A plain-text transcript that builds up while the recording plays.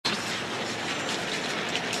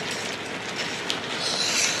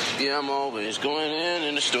Yeah, I'm always going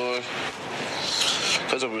in the store.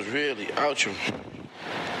 Because I was really out here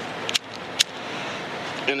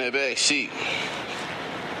in that back seat.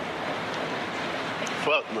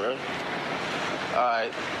 Fuck, bro.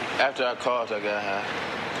 Alright, after I coughed, I got high.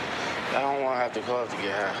 I don't want to have to cough to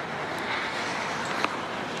get high.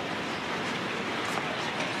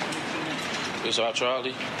 It's our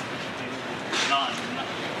trolley? No.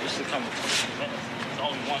 This should come in 20 minutes. It's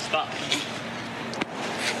only one stop.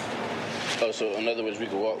 Oh, so in other words, we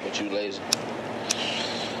could walk, but you lazy.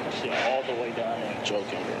 Shit, all the way down there.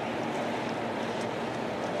 Joking, bro.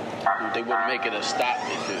 They wouldn't make it a stop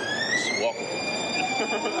if it was walkable.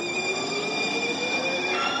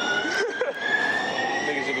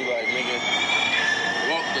 Niggas would be like, nigga,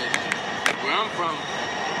 walk this. Where I'm from,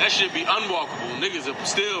 that should be unwalkable. Niggas will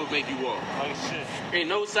still make you walk. Like shit. Ain't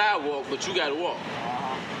no sidewalk, but you gotta walk.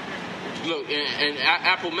 Look, and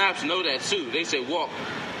Apple Maps know that too. They say walk.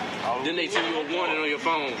 Then they send you a warning on your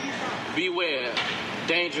phone. Beware,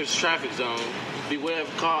 dangerous traffic zone. Beware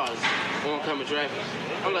of cars, oncoming traffic.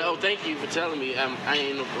 I'm like, oh, thank you for telling me I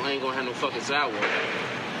ain't gonna have no fucking sidewalk.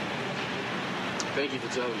 Thank you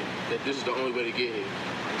for telling me that this is the only way to get here.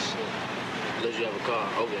 Unless you have a car.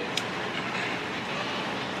 Okay.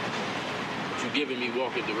 But you're giving me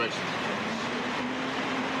walking directions.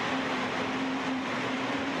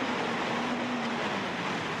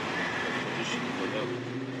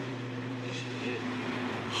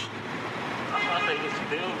 I think it's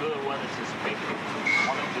still good when it's just making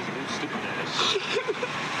one of just do stupid ass shit.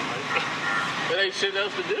 There ain't shit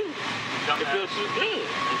else to do. It feels too good.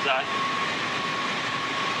 Exactly.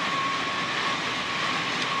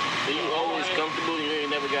 So you always comfortable, you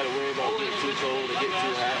ain't never gotta worry about getting too cold or getting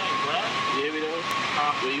too hot. You hear me though?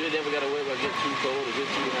 Well, you ain't never gotta worry about getting too cold or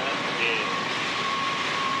getting too hot.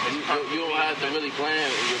 Yeah. You don't have to really plan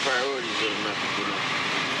your priorities or nothing, you know.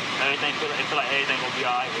 Everything feel like everything will be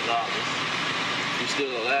alright regardless. You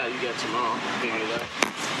still alive, you got tomorrow. Figure it out.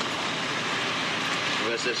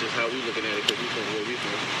 Unless that's just how we looking at it, because we from where we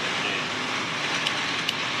from. Yeah.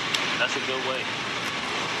 That's a good way.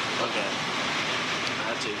 Okay.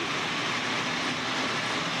 I'll take it.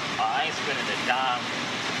 I ain't spending a dime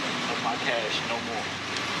of my cash no more.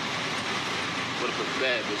 What if a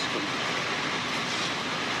bad bitch come?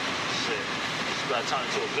 Shit. You gotta turn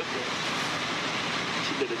it to a good thing.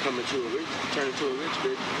 She better turn into a rich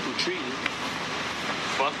bitch who treat you.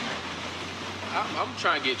 Fuck me. I'm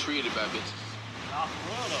trying to get treated by bitches. Nah,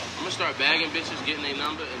 for real though. I'm gonna start bagging bitches, getting their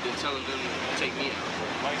number, and then telling them to take me out.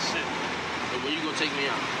 Like shit. So when you gonna take me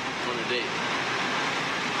out on a date?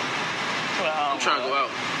 Well, I'm trying to go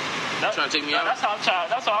out. Trying to take me out? That's how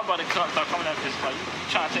I'm about to start coming at this. Like, you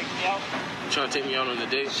trying to take me out? You trying to take me out on a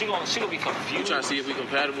date? She gonna be confused. You trying to see if we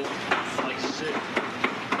compatible? Like shit.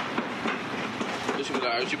 This was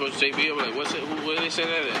like, aren't you supposed to take me out? Like, what's it? Where did they say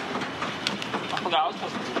that at? I forgot I was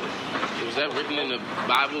supposed to do this. Was that written in the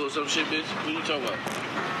Bible or some shit, bitch? What are you talking about?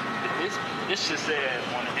 This shit said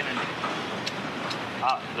on the internet.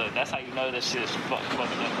 Look, that's how you know that shit's fucked up.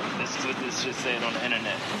 This is what this shit said on the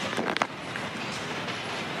internet.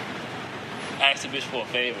 Ask a bitch for a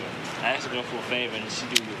favor. Ask a girl for a favor, and she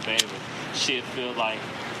do you a favor. She'll feel like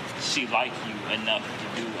she like you enough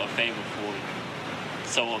to do a favor for you.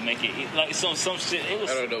 So it'll make it like some shit. It was.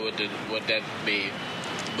 I don't know what that means,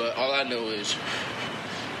 but all I know is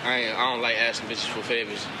I don't like asking bitches for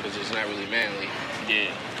favors because it's not really manly.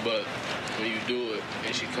 Yeah. But when you do it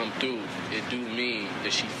and she come through, it do mean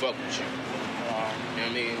that she fuck with you. You know what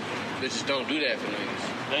I mean? Bitches don't do that for niggas.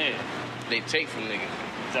 Yeah. They take from niggas.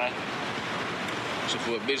 Exactly. So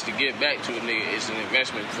for a bitch to get back to a nigga, it's an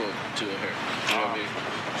investment to her. You know what I mean?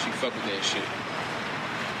 She fuck with that shit.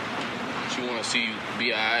 She wanna see you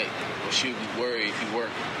be alright, or she'll be worried if you work.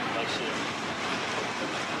 Like shit.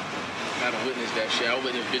 I done witnessed that shit. I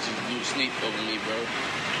witnessed bitches lose sleep over me, bro.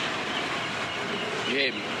 You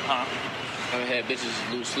hear me? Huh? I done had bitches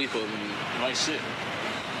lose sleep over me. Like shit.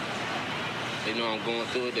 They know I'm going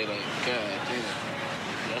through it. They like, God damn.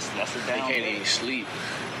 That's a down. They can't even sleep.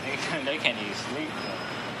 They can't even sleep. Bro.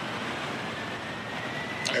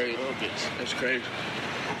 That's a real bitch. That's crazy.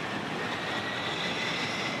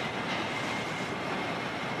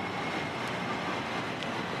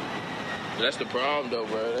 But that's the problem, though,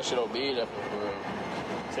 bro. That shit don't mean nothing for real.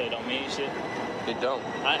 So it don't mean shit? It don't.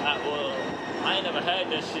 I ain't never had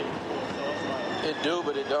that shit before, so it's like... It do,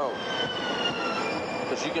 but it don't.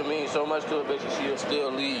 Because you can mean so much to a bitch and she'll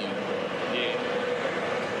still leave. Yeah.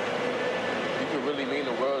 You can really mean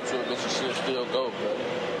the world to a bitch and she'll still go, bro.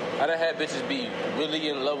 I done had bitches be really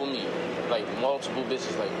in love with me. Like, multiple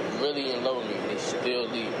bitches, like, really in love with me. They still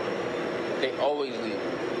leave. They always leave.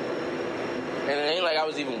 And it ain't like I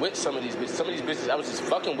was even with some of these bitches. Some of these bitches I was just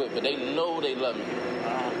fucking with, but they know they love me.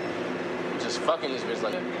 Just fucking this bitch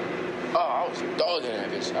like, oh, I was dogging that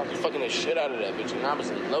bitch. I was fucking the shit out of that bitch. And I was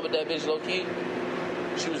in love with that bitch low-key.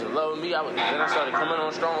 She was in love with me. Then I started coming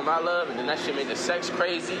on strong with my love, and then that shit made the sex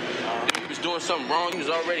crazy. He was doing something wrong. He was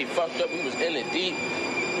already fucked up. We was in it deep.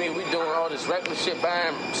 I mean, we doing all this reckless shit,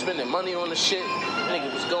 spending money on the shit.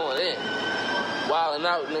 Nigga was going in. Wilding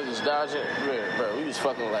out, niggas dodging. Bro, we was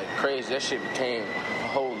fucking like crazy. That shit became a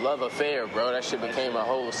whole love affair, bro. That shit became a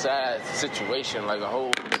whole sad situation, like a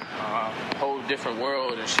whole different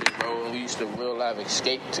world and shit, bro. And we used to real life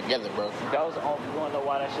escape together, bro. That was the only, you wanna know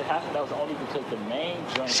why that shit happened? That was only because the main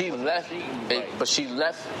joint. She left, but she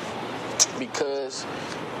left because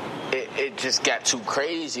it just got too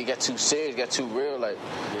crazy, it got too serious, got too real. Like,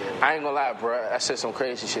 I ain't gonna lie, bro. I said some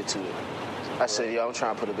crazy shit to it. I said, yo, I'm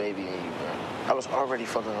trying to put a baby in you, bro. I was already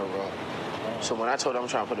fucking her wrong. So when I told her I'm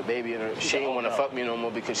trying to put a baby in her, she didn't want to fuck me no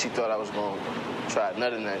more because she thought I was going to try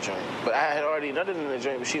nut in that joint. But I had already nutted in that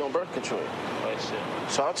joint, but she on birth control.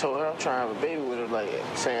 So I told her I'm trying to have a baby with her, like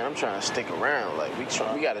saying I'm trying to stick around. Like we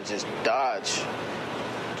got to just dodge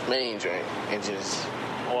main joint and just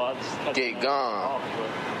get gone.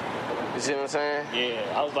 You see what I'm saying?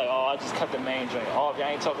 Yeah, I was like, I just cut the main joint off. Y'all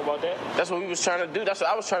ain't talking about that? That's what we was trying to do. That's what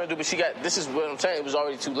I was trying to do. But this is what I'm saying. It was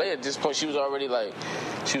already too late. At this point, she was already like,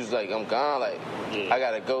 I'm gone. Like, I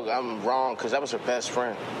got to go. I'm wrong. Because that was her best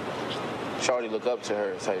friend. Shawty look up to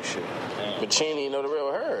her type shit. But she didn't even know the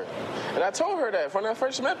real her. And I told her that when I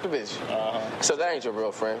first met the bitch. So that ain't your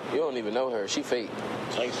real friend. You don't even know her. She fake.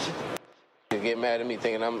 Like, you get mad at me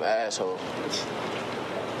thinking I'm an asshole.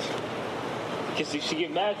 Because she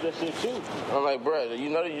get mad at that shit too. I'm like, bro, you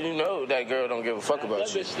know that girl don't give a fuck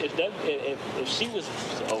about you. If she was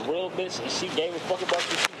a real bitch and she gave a fuck about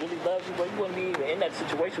you, she really loves you, but you wouldn't be even in that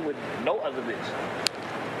situation with no other bitch.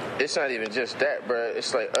 It's not even just that, bro.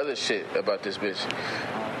 It's like other shit about this bitch.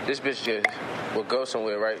 This bitch just would go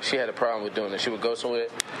somewhere, right? She had a problem with doing it. She would go somewhere,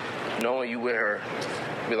 knowing you with her,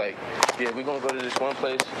 be like, yeah, we're going to go to this one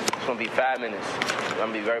place. It's going to be 5 minutes. I'm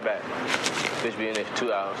going to be right back. Bitch be in there for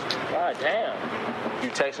 2 hours. God damn. You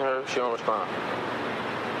texting her, she don't respond.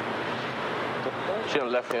 She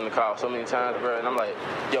done left me in the car so many times, bro. And I'm like,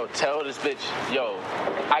 yo, tell this bitch, yo,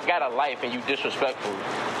 I got a life and you disrespectful.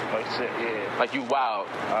 Like shit, yeah. Like you wild.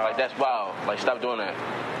 Like that's wild. Like stop doing that.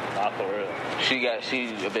 Not for real. She a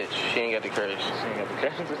bitch. She ain't got the courage. She ain't got the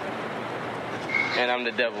courage. And I'm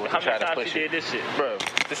the devil to try to push she did this shit? Bro,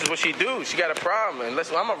 this is what she do. She got a problem.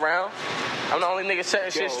 Unless I'm around, I'm the only nigga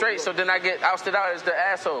setting shit straight, so then I get ousted out as the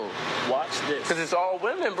asshole. Watch this. Because it's all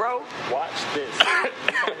women, bro. Watch this. I'm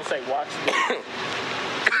going to say watch this.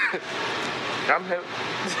 I'm hip.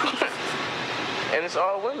 And it's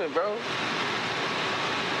all women, bro.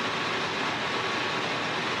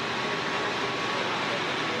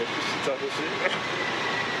 She talking shit.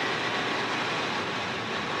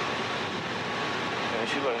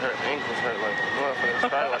 She like her ankles hurt like a motherfucker. That's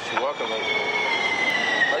probably why she walking like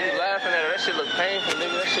that. Why you laughing at her? That shit look painful,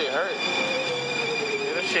 nigga. That shit hurt.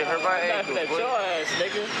 Yeah, that shit hurt my ankles, bro. Your ass,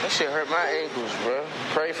 nigga. That shit hurt my ankles, bro.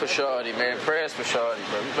 Pray for Shawty, man. Prayers for Shawty,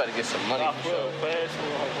 bro. We about to get some money for Shawty. Prayers for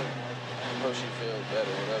her. I hope she feels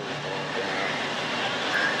better, whatever's going down.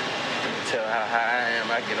 You can tell how high I am.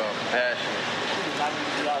 I get all compassionate. She did not need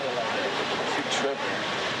to be out here like that. She tripping.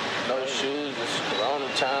 No shoes. It's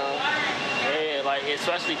Corona time. Yeah, like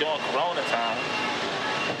especially during Corona time.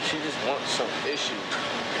 She just wants some issue.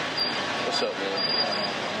 What's up, man?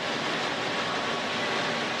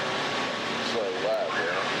 It's like, wow,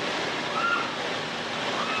 bro.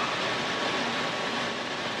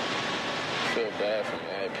 I feel bad for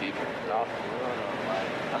mad people. No,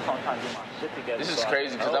 that's why I'm trying to get my shit together. This is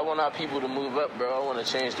crazy because I want our people to move up, bro. I want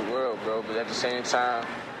to change the world, bro. But at the same time,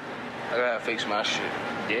 I gotta fix my shit.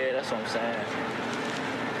 Yeah, that's what I'm saying.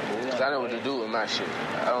 Because I know what to do with my shit.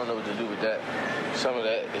 I don't know what to do with that. Some of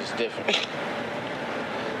that is different.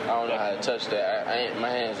 I don't know how to touch that. My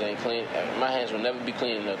hands ain't clean. My hands will never be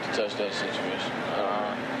clean enough to touch that situation.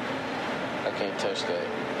 I can't touch that.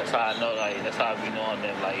 That's how I know, like, that's how I be knowing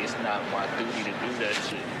that, like, it's not my duty to do that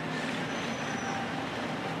shit.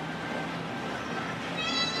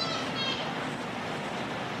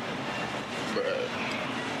 Bruh.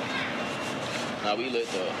 Nah, we lit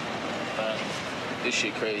though. This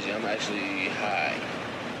shit crazy. I'm actually high.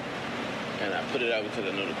 And I put it out because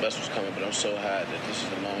I know the bus was coming, but I'm so high that this is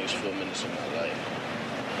the longest 4 minutes of my life.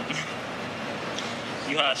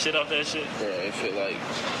 You high shit off that shit? Bro, it feel like,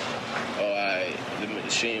 the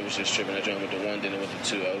machine was just tripping. I drank with the 1, then it went to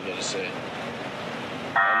 2. I was about to say,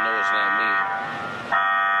 I know it's not me.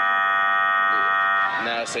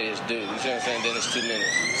 Now I say it's due. You see what I'm saying? Then it's 2 minutes.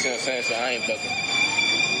 You see what I'm saying? So I ain't bucking.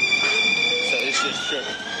 So it's just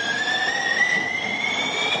tripping.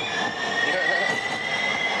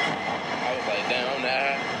 I was like, damn, I'm not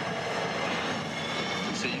high.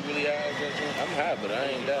 So you really high? I'm high, but I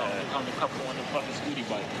ain't that high. I'm a couple on the fucking scooty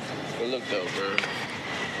bike. But look though, bro.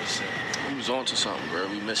 Listen, we was on to something, bro.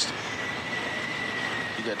 We missed it.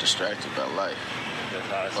 You got distracted by life.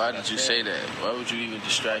 Why did you say that? Why would you even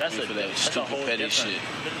distract me for that stupid petty shit?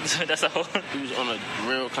 That's a whole... We was on a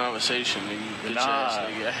real conversation, nigga. Bitch ass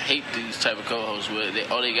nigga. I hate these type of co-hosts where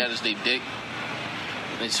all they got is they dick.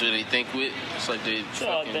 That's what they think with. It's like they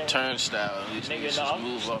fucking turnstile. These niggas just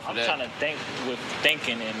move off of that. I'm trying to think with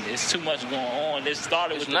thinking, and it's too much going on. It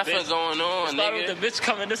started with the bitch. There's nothing going on, nigga. It started with the bitch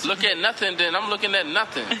coming this way. Look at nothing, then. I'm looking at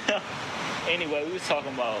nothing. Anyway, we was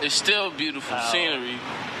talking about... It's still beautiful scenery.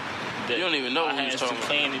 You don't even know what we was talking about.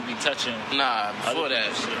 Clean to be touching. Nah, before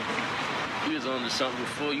that shit. We was on to something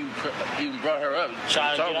before you even brought her up.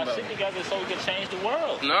 Trying to get our shit together so we can change the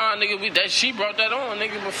world. Nah, nigga, she brought that on,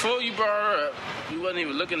 nigga. Before you brought her up, you wasn't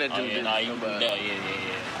even looking at them. Yeah, nah, you brought that. Yeah.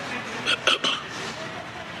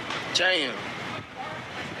 Damn.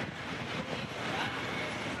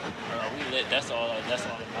 We lit. That's all that matters.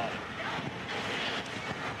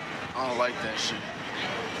 I don't like that shit.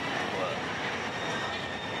 What?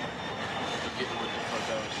 Forgetting what the fuck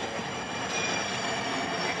I was saying.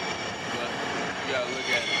 You gotta look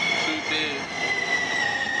at it. The truth is,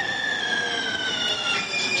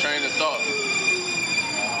 it's a train of thought.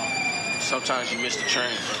 Sometimes you miss the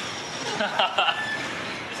train, bro.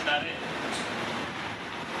 It's not it.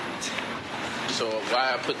 So why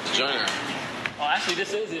I put the joint out? Oh, actually,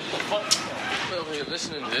 this is it. Fuck. I'm over here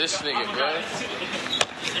listening to this nigga, bro.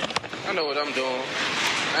 I know what I'm doing.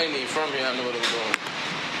 I ain't even from here. I know what I'm doing.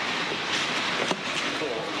 Come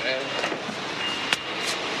on, man.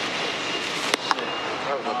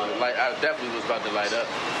 I definitely was about to light up.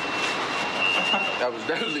 I was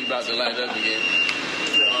definitely about to light up again.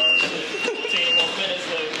 10 more minutes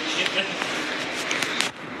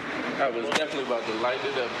I was definitely about to light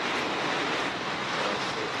it up.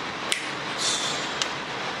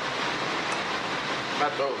 My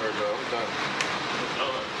throat hurt though. I'm done.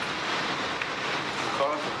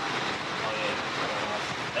 Coffee. Oh yeah.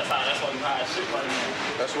 That's why you high as shit right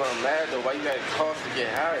now. That's why I'm mad though. Why you gotta cough to get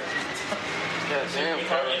higher? God damn, I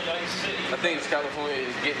think it's California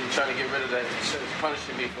is trying to get rid of that shit. It's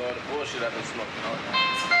punishing me for all the bullshit I've been smoking all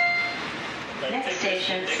night. Next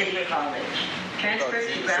station, City College. Transfer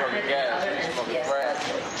to rapid and other NCS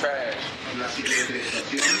buses. Trash.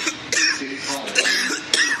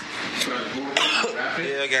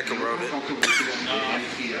 Yeah, I got corroded.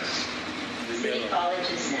 City College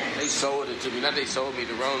is next. They sold it to me. Not they sold me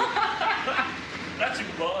the Rona. Not you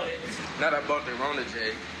bought it. Not I bought the Rona,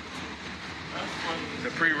 Jay. The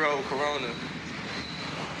pre-rolled Corona.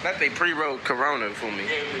 Not they pre-rolled Corona for me.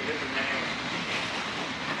 Yeah, with a different name.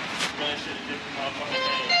 Man, shit, a different motherfucking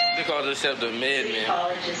name. They call themselves the Madmen.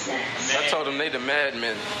 College is next. I told them they the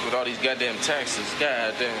madmen with all these goddamn taxes.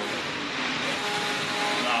 God damn.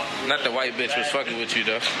 Not the white bitch was fucking with you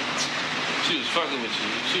though. She was fucking with you.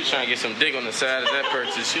 She was trying to get some dick on the side of that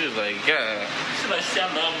purchase. She was like, God. She's like,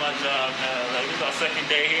 I love my job, man. Like, it's our second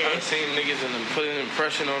day here. I seen niggas and them put an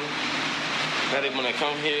impression on them. Now they wanna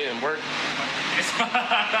come here and work.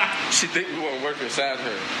 She think we wanna work beside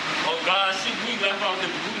her. Oh God, we left out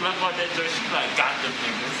that joint. She like got them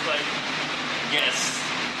niggas. Like, yes.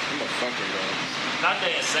 I'm a fucker, though. Not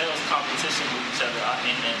that in sales competition with each other out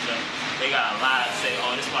in that joint. They got a lie to say,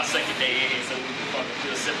 oh, this is my second day in here, so we can fucking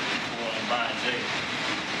feel sympathy for and buy Jay.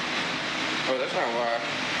 Oh, that's not why.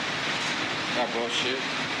 Not bullshit.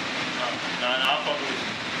 No, I'm fucking with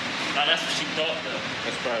you. No, that's what she thought, though.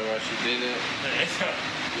 That's probably why she did it.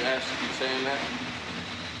 You asked you saying that?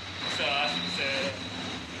 So I should say that.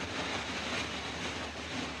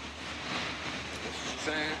 What's she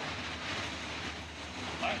saying?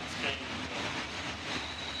 Like, it's crazy.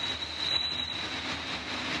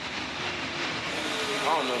 I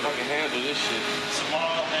don't know if I can handle this shit.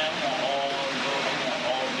 Tomorrow, man, I'm on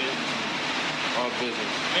all business. All business.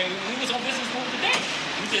 Man, we was on business move today.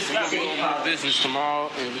 We just We're got going to be on business tomorrow,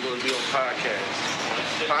 and we're going to be on podcast.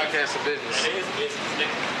 Podcast of business. It is business.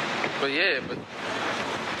 But yeah, but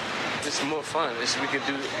it's more fun. We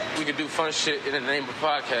could do fun shit in the name of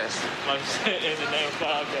podcast. Like in the name of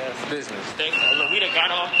podcast. Business. Look, we done got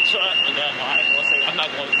off the truck, and then I'm not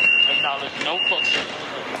going to acknowledge no fuck shit.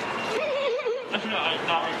 I'm not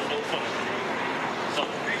acknowledging no fuck shit. So,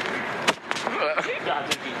 you gotta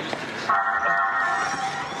just get used to this.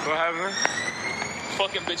 What happened?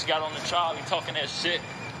 Fucking bitch got on the trial, he talking that shit.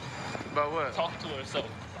 About what? Talk to herself.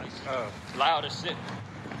 Loud as shit.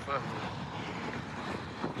 Fuck.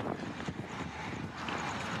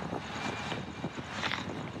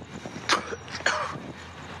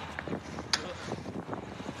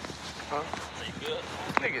 Huh? They good.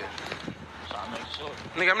 Nigga. Trying to make sure.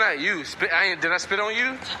 Nigga, I'm not you. Did I spit on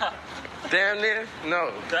you? Damn near?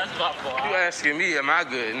 No. That's my fault. You asking me, am I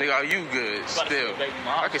good? Nigga, are you good? Still.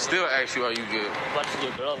 I can still ask you, are you good? About to see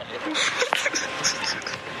a girl in here.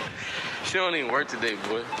 She don't even work today,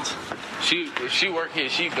 boy. If she work here,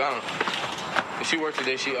 she gone. If she work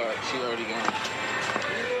today, she already gone.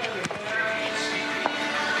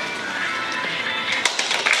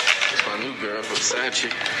 That's my new girl, my side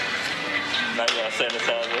chick. Now you gotta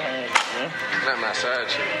sanitize your hands, man. Not my side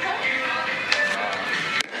chick.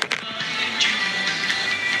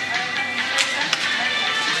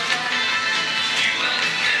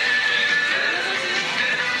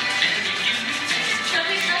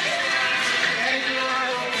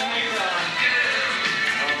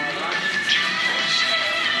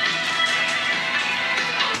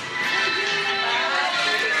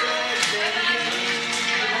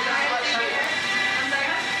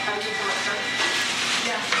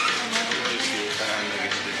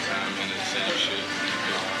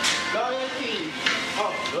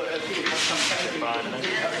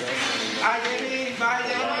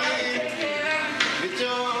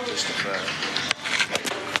 Just a fact.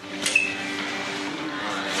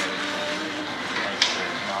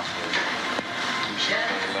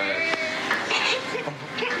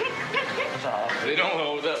 They don't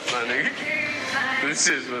hold up, my nigga. This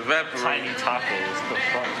is evaporating. Tiny tacos. The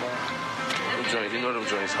fuck, man? Them joints, you know them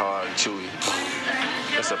joints hard and chewy.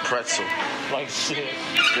 That's a pretzel. Like shit.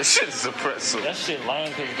 This shit is a pretzel. That shit lame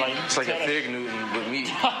because like It's like a fig Newton with meat.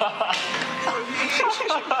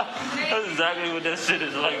 That's exactly what that shit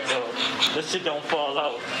is like though. That shit don't fall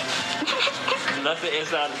out. Nothing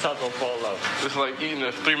inside the taco fall out. It's like eating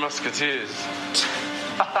a Three Musketeers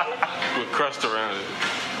with crust around it.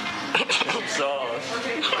 Sauce.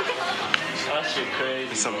 That shit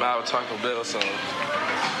crazy. It's some mild Taco Bell sauce.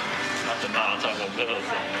 Not the mild Taco Bell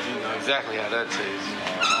sauce. You know exactly how that tastes.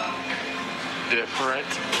 Different.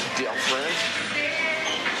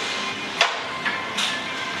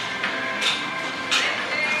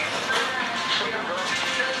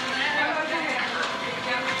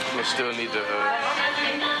 We still need the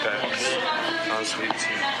unsweet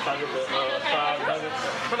tea. Five nuggets.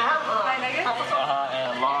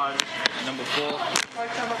 And large number 4.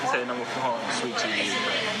 You say number 4 on the sweet tea.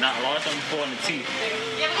 Not large number 4 on the tea.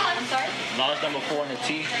 I'm sorry? Large number 4 on the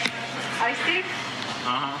tea. Iced tea?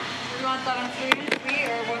 Uh-huh. You want that on sweet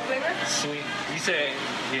or what flavor? Sweet. You say,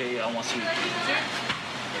 yeah, I want sweet.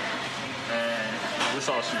 And what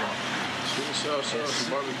sauce you want? Sweet and sour sauce and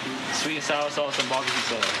barbecue. Sweet and sour sauce and barbecue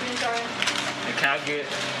sauce. I'm sorry. And can I get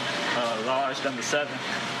large number 7?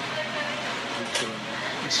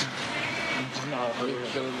 No,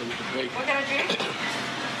 What kind of drink?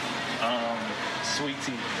 sweet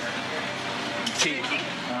tea. Tea.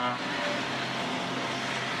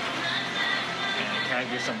 And can I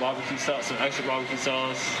get some barbecue sauce, some extra barbecue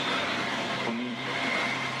sauce for me?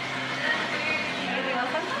 Anything else?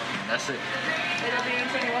 That's it. It'll be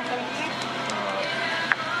 21.17.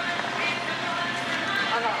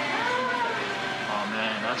 Oh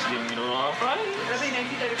man, that's giving me the wrong price. It'll be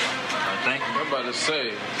 19.34. Thank you. I'm about to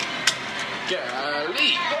say,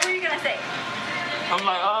 golly. What were you gonna say? I'm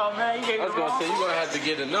like, oh man, you gave me I was the wrong gonna say, you're gonna have to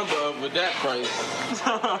get a number up with that price.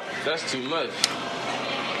 That's too much.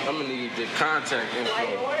 I'm gonna need the contact info.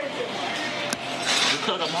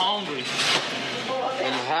 because I'm hungry.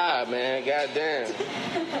 I'm high, man. Goddamn.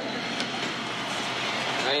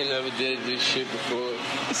 I ain't never did this shit before.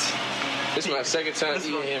 This is my second time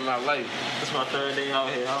eating here in my life. It's my 3rd day out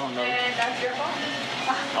here. I don't know. And that's your fault.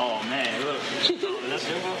 Oh man, look. That's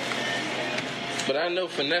your fault. But I know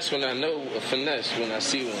finesse when I know a finesse when I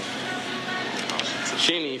see one.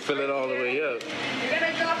 She didn't even fill it all the way up. You're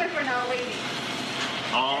gonna drop it for not waiting.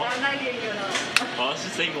 Oh, I'm not giving you another. let's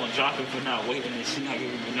just say you're gonna drop it for not waiting and she not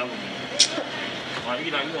giving me another one. Like,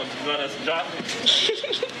 you know, you gonna let us drop it?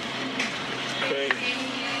 Crazy.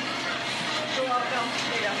 You're welcome.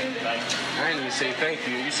 Like, I didn't even say thank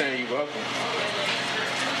you. You saying you welcome.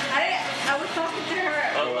 I was talking to her.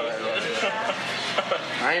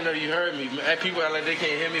 I ain't know you heard me. People act like they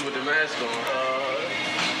can't hear me with the mask on.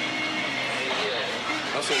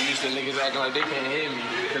 I'm so used to niggas acting like they can't hear me.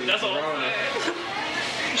 That's all.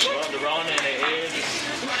 The Rona in their ears.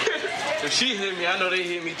 If she hear me, I know they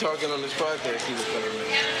hear me talking on this podcast.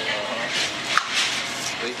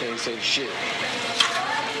 They can't say shit.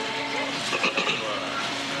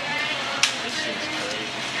 This shit's crazy.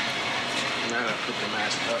 Nah, I gotta put the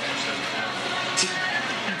mask up instead of down.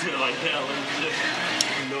 You do it like that. Legit.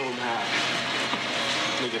 No mask.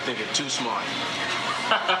 Nigga thinking too smart.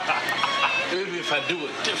 Maybe if I do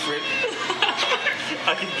it different,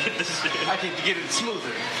 I can get this shit. I can get it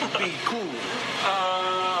smoother. Be cool.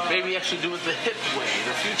 Maybe I should do it the hip way,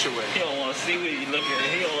 the future way. He don't want to see what he looking at.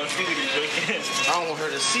 He don't want to see what he's looking at. I don't want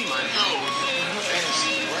her to see my nose.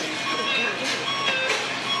 Right.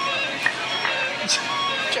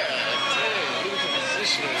 God damn, look at the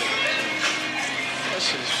position. That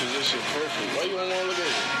shit is positioned perfect. Why you don't want to look at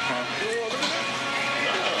it? Huh? You don't want to look at it?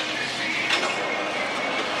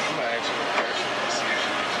 I'm gonna ask you a question.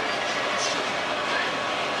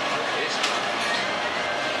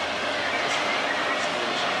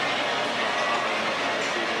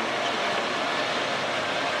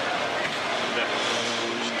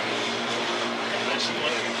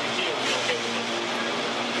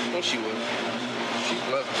 She would. She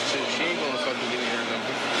bluffing too. She ain't gonna fucking give me her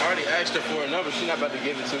number. I already asked her for a number. She's not about to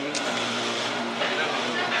give it to me.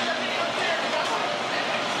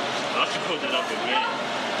 I should put it up again.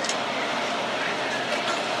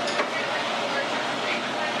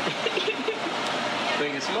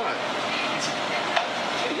 Think it's smart.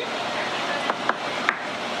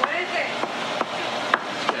 What is it?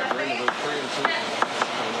 Yeah, bring a little cream too.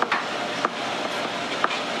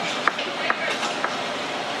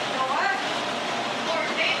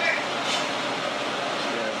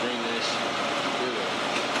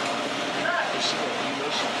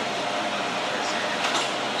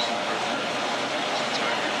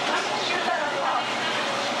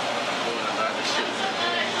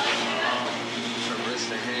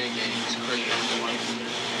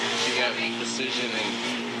 Precision and,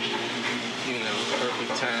 you know,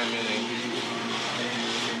 perfect timing and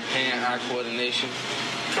hand-eye coordination.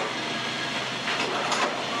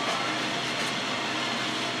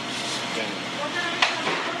 Damn.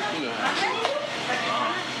 You know how to do it.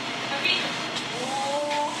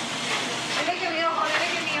 Dile que mi ojo, dile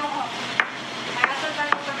que mi ojo. Me hagas el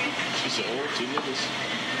daño también. She said, oh, 2 niggas.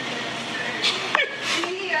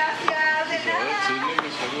 Sí, gracias. De She said, nada. oh, 2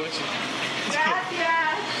 niggas, I'm with you.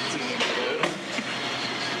 Gracias.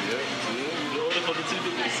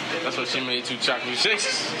 That's why she made 2 chocolate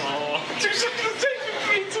shakes. Oh. 2 chocolate shakes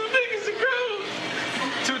for 2 niggas in code.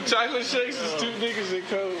 2 chocolate shakes is 2 niggas in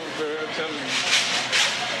code, bro. I'm telling you.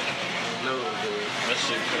 No, bro. That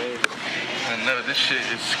shit crazy. I know, this shit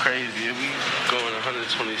is crazy. We going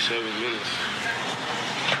 127 minutes.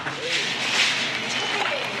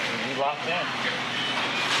 You locked in.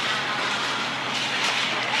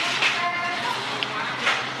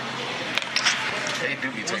 They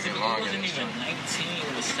do be taking long. It wasn't even 19,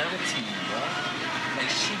 it was 17, bro.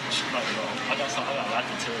 Like, like, bro, I got a lot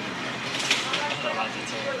to tell you.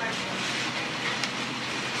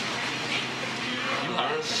 You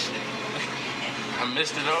hot shit. I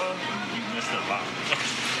missed it all? You missed a lot.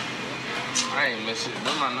 I ain't miss it.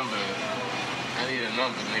 Where's my number at? I need a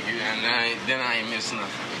number, nigga. And then I ain't miss nothing.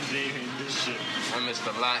 They ain't this shit. I missed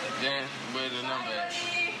a lot. Then, where's the number at?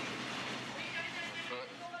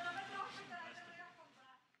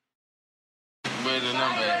 Where's the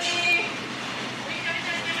number at?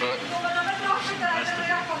 Fuck.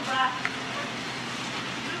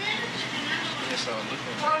 Yes, I'm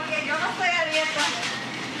looking. Porque yo no estoy a dieta.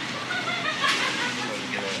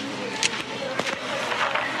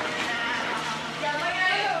 Ya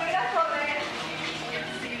mañana voy a correr.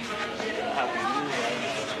 Happy to lose right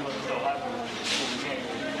now. She wasn't so happy when we came.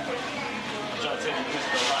 I'm trying to tell you, you missed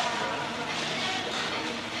a lot.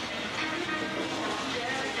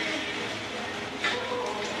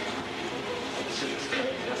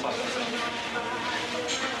 That's all I'm saying.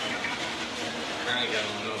 I ain't got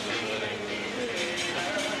no number, so it ain't real.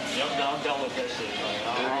 Yeah, I'm done with that shit. Like,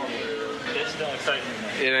 that's not exciting.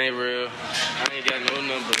 Man. It ain't real. I ain't got no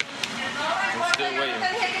number. I'm still waiting.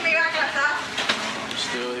 I'm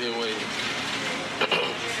still here waiting.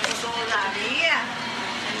 Todavía.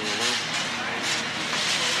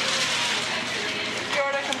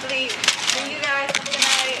 Order complete. Thank you guys. Have a good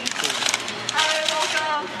night. Hi,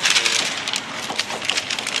 welcome.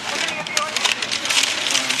 What can I get for your order?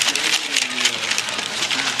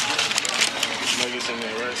 Nuggets in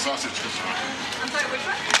there, right? Sausage for sure. I'm sorry, which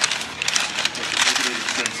one?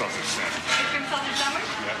 Chicken sausage sandwich. Chicken sausage sandwich?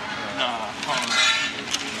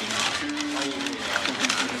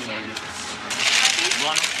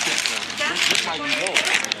 This might be low.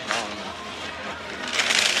 I don't know.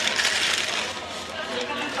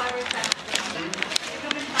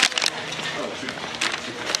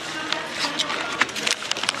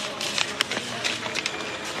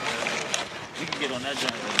 You can get on that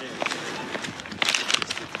joint right there.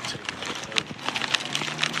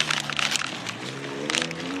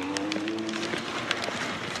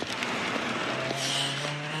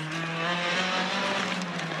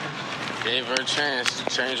 Gave her a chance to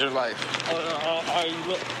change her life. Alright,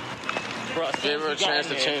 look. Bro, Gave her a chance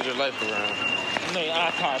to change her life around. Made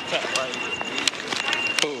eye contact, right?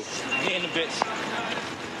 Who? Me and the bitch.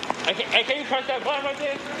 Hey, can you press that button right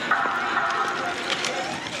there?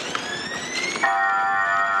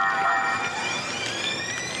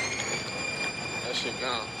 That shit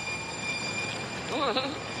gone. No.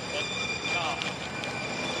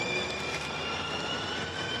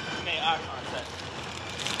 We made eye contact.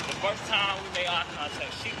 The first time we made eye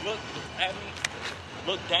contact, she looked at me,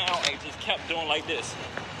 looked down, and just kept doing like this.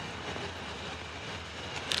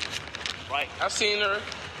 Right? I seen her.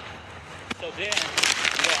 So then,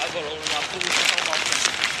 I go to order my food, she told my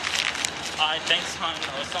friend, alright, thanks, honey,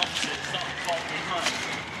 or some shit, something, call me honey.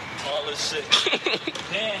 All this shit.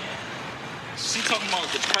 Then, she talking about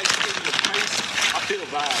the price, she gave me the price. I feel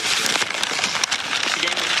vibes, bro. She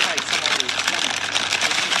gave me the price, I'm always funny.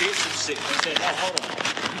 And she did some shit. She said, oh, hold on.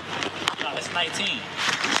 No, that's 19.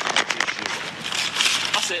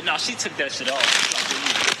 I said, no, she took that shit off. She's like, give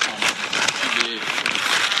me a discount. She did.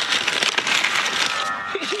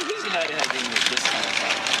 She had to have given me a discount.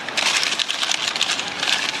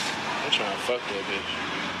 I'm trying to fuck that bitch.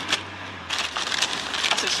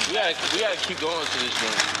 I said, We gotta keep going to this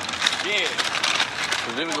joint. yeah.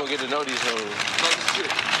 Cause then we gonna get to know these hoes. Like shit.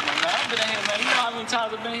 Man, I've been in here, man. You know how many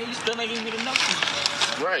times I've been here? You still ain't giving me the number.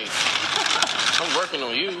 Right. I'm working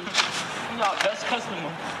on you. You know, best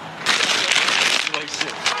customer. Like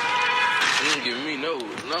shit. You ain't giving me no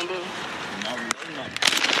number. No.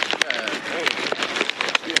 God, hey.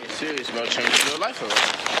 You ain't serious about changing your life around.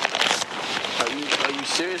 Are you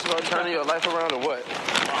serious about turning your life around or what?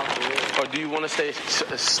 Or do you want to stay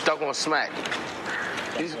stuck on smack?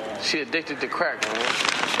 She addicted to crack, man.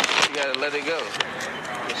 You gotta let it go.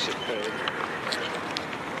 That shit crazy.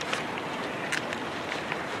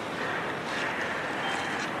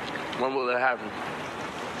 When will it happen?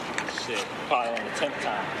 Shit, probably on the 10th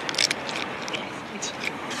time.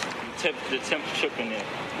 The 10th trip in there.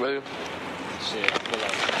 Really? Shit, I feel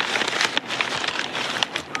like.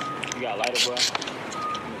 You got a lighter, bro?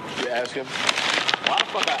 You ask him? Why the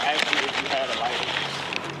fuck I asked you if you had a lighter?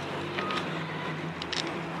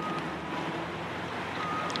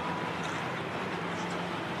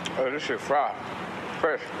 Oh, this shit fried.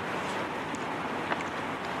 Fresh.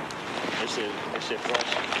 This shit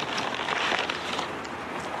fresh.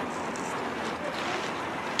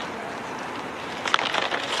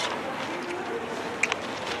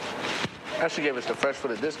 She gave us the fresh for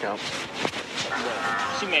the discount.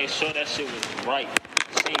 She made sure that shit was right.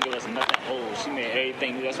 She didn't give us nothing old. She made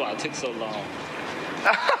everything. That's why it took so long.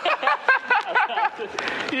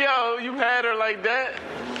 Yo, you had her like that?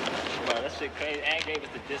 Bro, that shit crazy. And gave us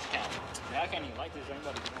the discount. Man, I can't even like this.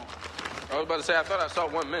 Anybody's going. I was about to say, I thought I saw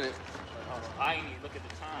 1 minute. I ain't even look at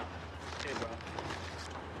the time. Shit, bro.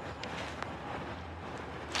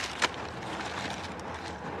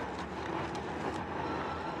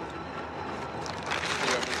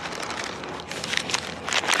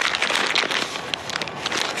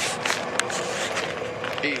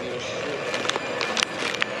 Eating this shit.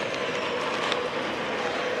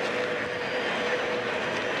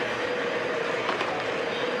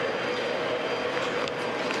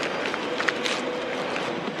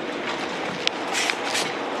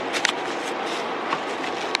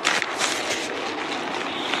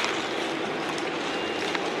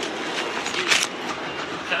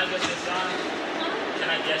 Can I guess your sign? Can I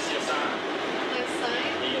guess your sign? My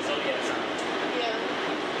sign? Yeah, your zodiac sign.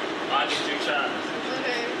 Yeah. I'll get you tries.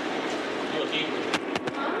 Okay. You a Libra?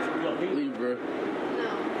 Huh? You a Libra? Libra. No.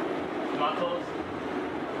 Am I close?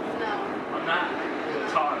 No. I'm not. You a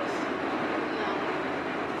Taurus. No.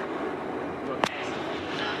 You a Cancer.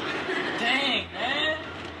 No. Dang, man.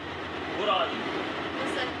 What are you?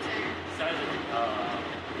 What's that there?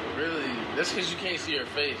 Sagittarius. Really? That's because you can't see her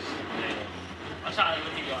face. Yeah. I'm trying to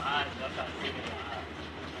look at your eyes. I'm trying to see your eyes.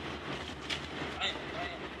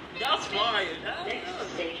 That's fire.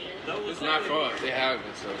 It's not far. They have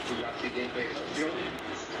it, so. Your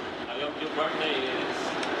birthday is.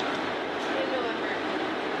 In November.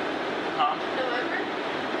 Huh? November?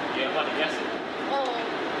 Yeah, I'm about to guess it. Oh.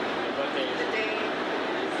 Your birthday The is day.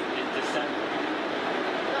 December.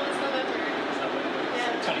 No, it's November. It's November.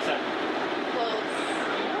 Yeah. 27th. Close.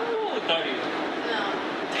 Ooh, 30th. No.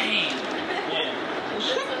 Dang. Yeah. The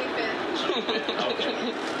 25th. Okay.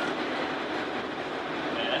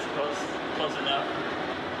 Man, that's close. Close enough.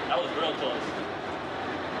 That was real close.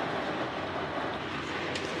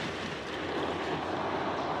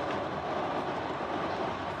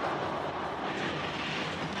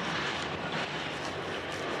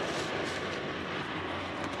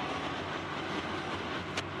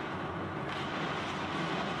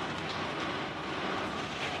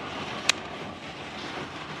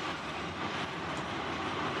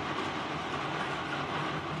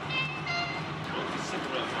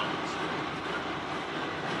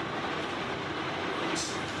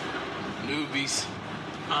 newbies.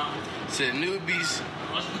 Said newbies.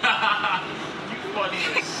 You funny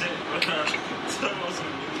as shit, bro.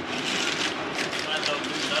 I don't do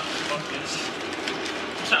nothing. Fuck this.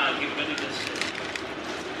 I'm trying to get rid of this shit.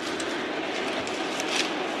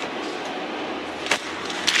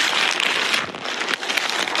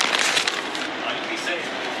 You be safe.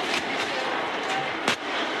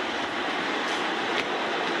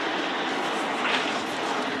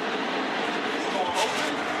 It's going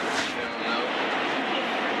open?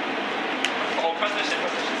 Oh, press that shit.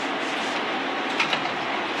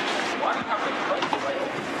 Why do you have to press it right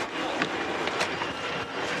open?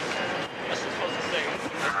 That's supposed to say.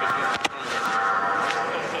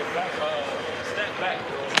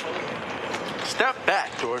 Step back,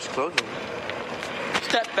 doors closing.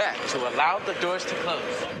 Step back to allow the doors to close.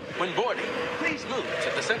 When boarding, please move to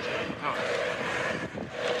the center.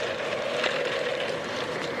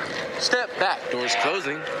 Step back, doors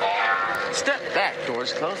closing. Step back,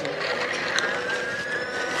 doors closing.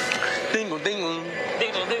 Dingle, dingle.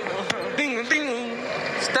 Dingle, dingle. Dingle, dingle.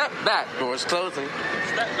 Step back, doors closing.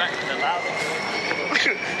 Step back to allow the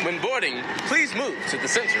When boarding, please move to the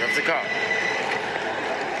center of the car.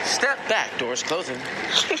 Step back, doors closing.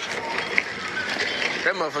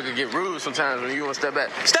 That motherfucker get rude sometimes when you want to step back.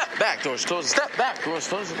 Step back, doors closing. Step back, doors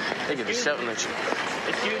closing. They get to shouting at you.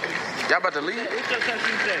 Excuse me. Y'all about to leave? What's your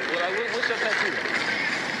tattoo say? What's your tattoo?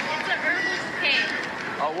 It's a herbal cake.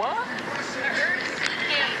 A what? A herb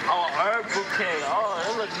cake. Oh, herb bouquet. Oh,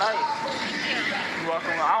 it looks nice. You're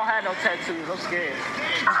welcome. I don't have no tattoos. I'm scared.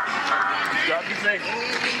 Y'all be safe.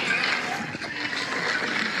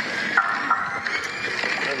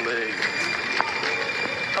 Her leg.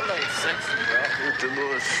 Her leg's sexy, bro. With the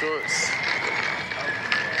little shorts.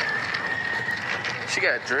 She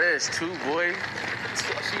got dreads too, boy.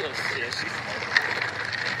 She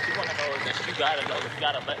wanna know that you gotta know. You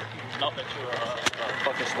gotta let people know that you're a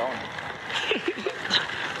fucking stoner.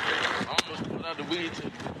 I almost pulled out the weed to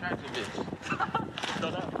attract the bitch.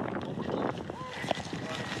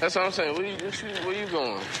 That's what I'm saying. Where you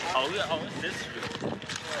going? Oh, it's this street.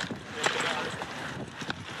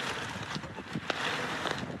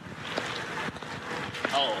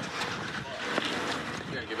 Oh.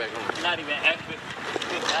 You gotta get back on. Not even active.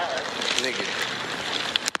 Nigga.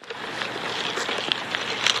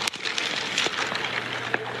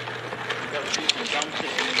 Dumb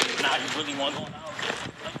shit. Now you really want to go out?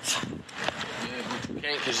 Yeah, but you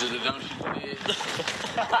can't because of the dumb shit you did.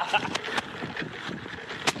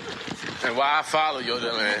 And why I follow your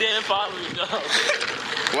dumb ass. You didn't follow me, though.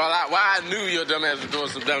 Why I knew your dumb ass was doing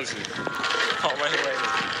some dumb shit. Oh, wait.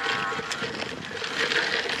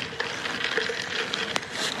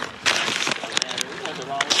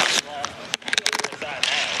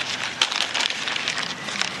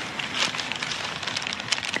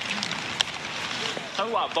 Tell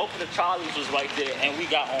me why both of the Charlies was right there and we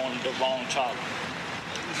got on the wrong Charlie.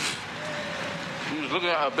 You was looking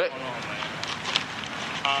at her back. Hold on,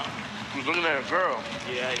 man. You was looking at a girl.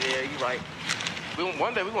 Yeah, you right.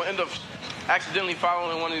 One day we're going to end up accidentally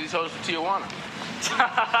following one of these hoes for Tijuana.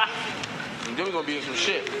 And then we're going to be in some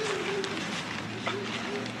shit.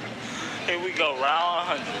 Here we go, round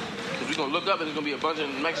 100. Because we're going to look up and there's going to be a bunch of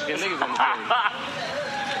Mexican niggas on the plane.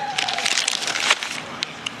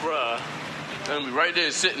 Bruh. They're going to be right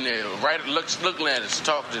there sitting there, looking at us,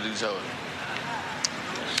 talking to these hoes.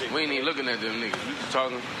 We ain't even looking at them niggas. We just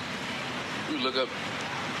talking. We look up.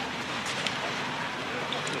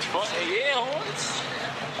 It's fun. Yeah, horns.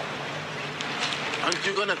 Aren't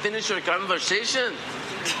you going to finish your conversation?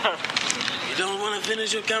 You don't want to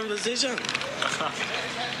finish your conversation?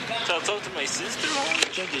 Try to talk to my sister,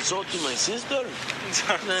 homie. Try to talk to my sister?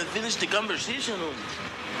 Then finish the conversation, homie.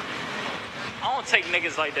 I don't take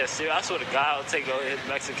niggas like that serious. I swear to God, I'll take his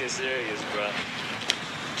Mexican serious, bro.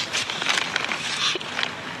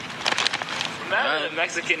 Imagine a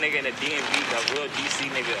Mexican nigga and a DMV, a real DC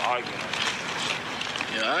nigga arguing.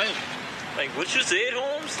 Yeah, alright. Like, what you said,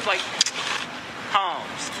 Holmes? Like,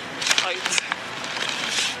 Holmes. Like,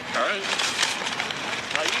 Alright.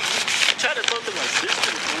 you try to talk to my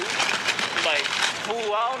sister, fool. Like,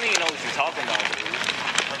 fool, I don't even know what you're talking about,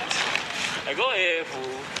 fool. Like, go ahead,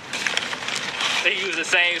 fool. They use the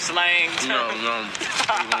same slang. No.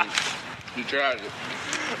 You tried it.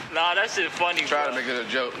 Nah, that shit funny, Try bro. to make it a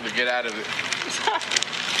joke to get out of it.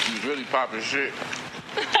 You was really popping shit.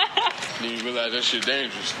 Then you realize that shit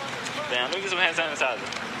dangerous. Damn, let me get some hand sanitizer.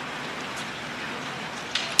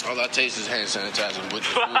 All I taste is hand sanitizer with the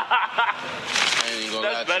food. I ain't even gonna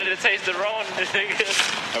lie That's to better you. to taste the Rona, nigga.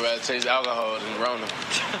 I'd rather taste alcohol than Rona.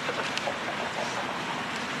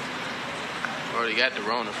 Already got the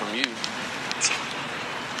Rona from you.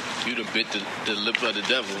 You done bit the lip of the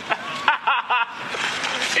devil.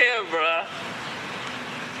 Yeah, bruh.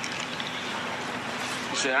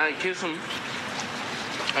 He said, I ain't kiss him.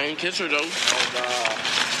 I ain't kiss her, though. Oh, God.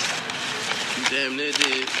 You damn near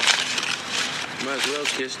did. Might as well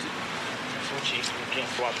kissed it. Some cheeks we can't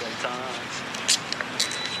swap them times.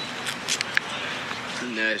 You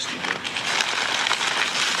nasty, bro.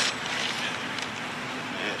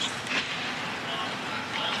 Nasty.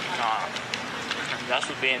 Nah. That's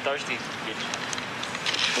what being thirsty get you.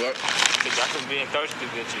 What? That's what being thirsty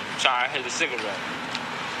get you. Trying to hit a cigarette.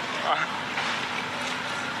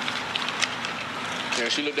 Yeah,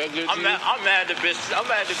 she looked that good to I'm you? mad the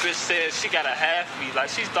bitch said she got a half me. Like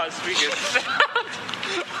she started speaking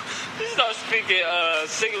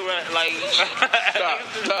cigarette like Stop.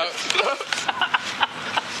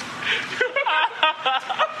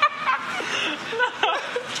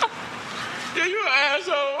 Yeah, you an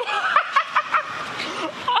asshole.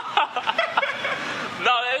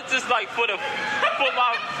 No, it's just like for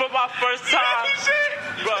my first time,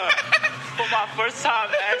 bruh. For my first time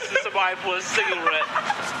asking somebody for a cigarette,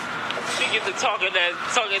 she get to talking that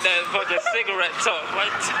fucking cigarette talk. Like,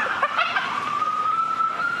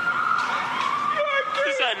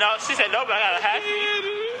 she said no, but I got a half me.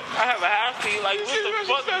 I have a half me. Like,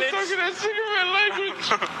 what the fuck, bitch? Talking that cigarette language.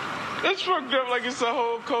 That's fucked up like it's a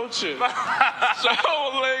whole culture. It's a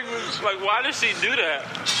whole language. Like, why did she do that?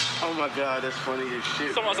 Oh my God, that's funny as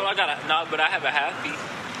shit. Someone said but I have a half me.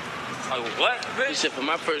 Like, what, bitch? He said, for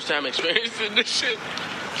my first time experiencing this shit,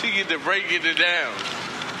 she get to breaking it down.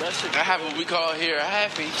 That shit. I have what we call here a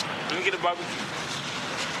happy. Let me get a barbecue.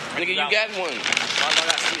 Nigga, you got one. I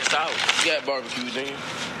got sweet and sour. You got barbecue, nigga.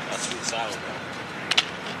 That's sweet and sour, bro.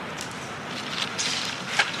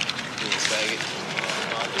 You faggot.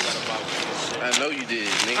 I do got a barbecue. I know you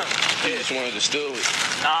did, nigga. You just wanted to steal it.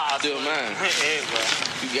 Nah, Steal mine. Yeah, bro.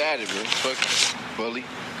 You got it, bro. Fuck you, bully.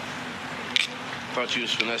 Thought you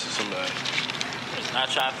was finessing somebody. It's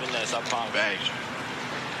not trying to finesse, I promise. Bagged you.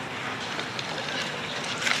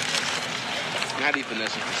 Not even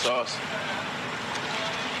finessing for sauce.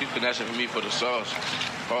 You finessing for me for the sauce.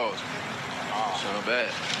 Pause. Sound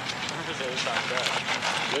bad.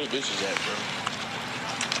 Where the bitches at, bro?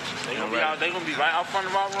 They gonna be right out front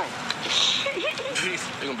of our room.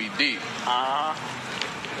 They gonna be deep.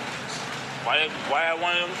 Why at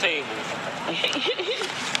one of them tables?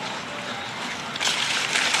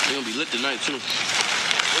 They gonna be lit tonight too.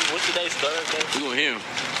 What's today's Thursday? We gonna hear them.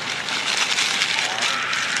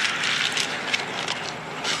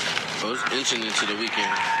 Oh, it's inching into the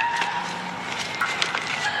weekend.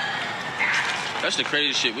 That's the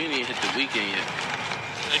crazy shit. We ain't even hit the weekend yet.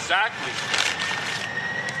 Exactly.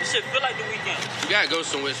 This shit feel like the weekend. You gotta go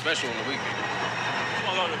somewhere special on the weekend. You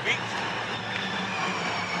wanna go to the beach?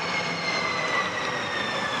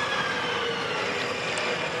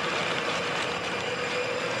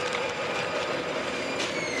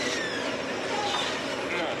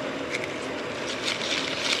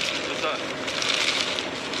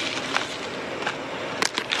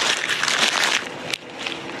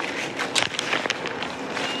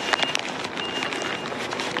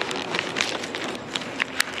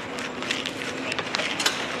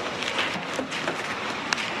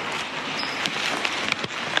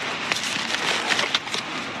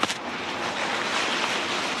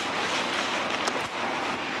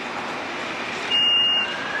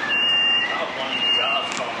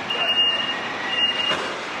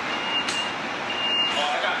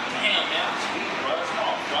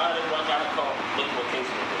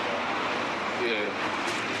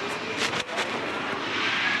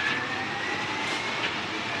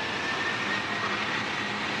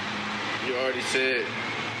 You already said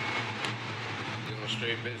we're going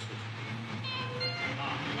straight business.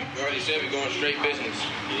 You already said we're going straight business.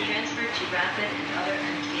 Transfer to rapid and other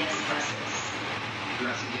MTS buses.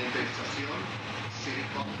 La siguiente estación, City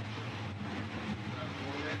College,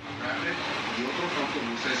 Rapid y otros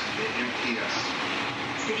autobuses de MTS.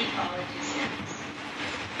 City College descends.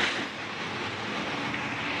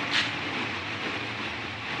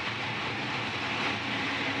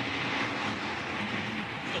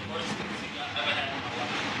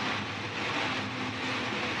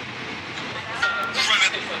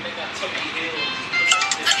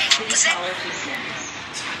 City College descends.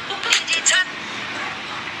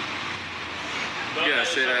 You gotta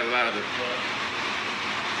say that louder.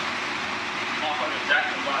 Motherfucker Jack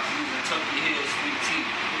in the Box using Tucky Hill sweet tea.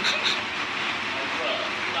 Like, bro,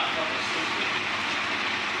 you're not fucking stupid.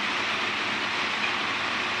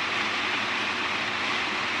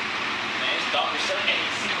 Man, it's dark as shit. I can't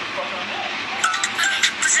even see what the fuck I'm at.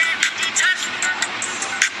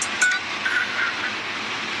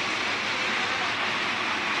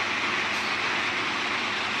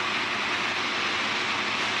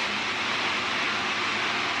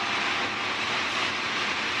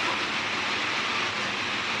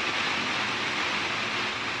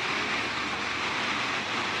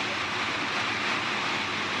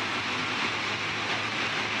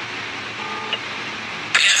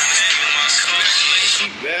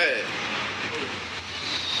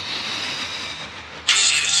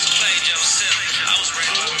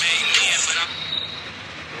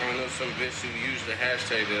 bitch who used the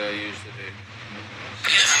hashtag that I used today.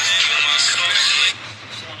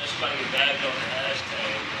 Somebody get bagged on the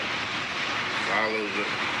hashtag. Follows it.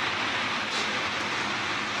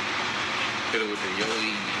 Hit it with the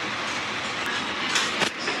yo-e.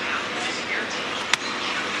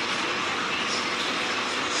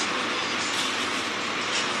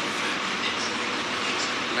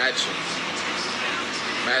 Matching.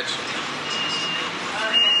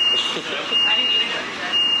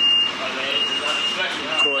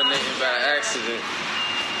 Coordinating by accident.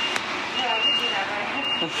 Yeah, I could do that,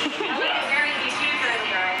 but I was wearing these shoes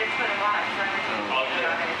earlier. I just put them on, so I'm going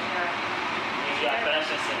to You got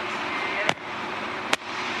fashion sense.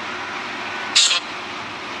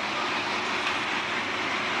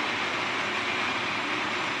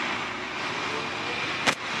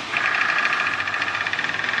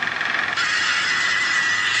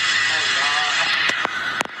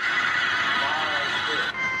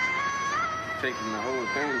 Taking the whole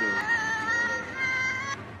thing though.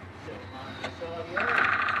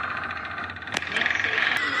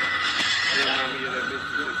 Remind me of that bitch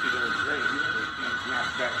who said she don't drink. She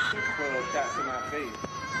knocked back 12 shots in my face.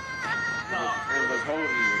 And was holding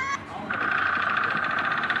it.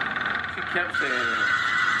 She kept saying it.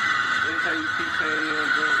 Anytime you keep saying you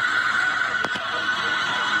don't drink.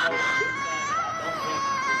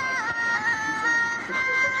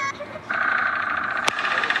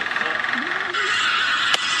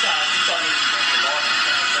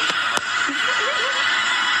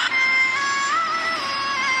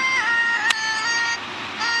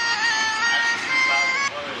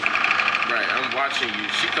 Watching you.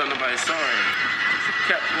 She thought nobody saw her.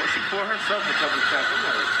 She poured herself a couple shots. I'm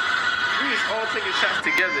like, we just all taking shots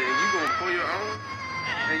together and you gonna pour your own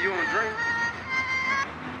and you don't drink?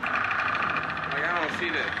 Like, I don't see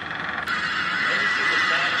that.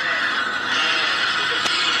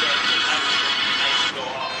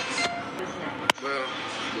 Well,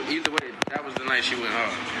 either way, that was the night she went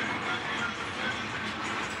hard.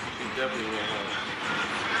 She definitely went hard.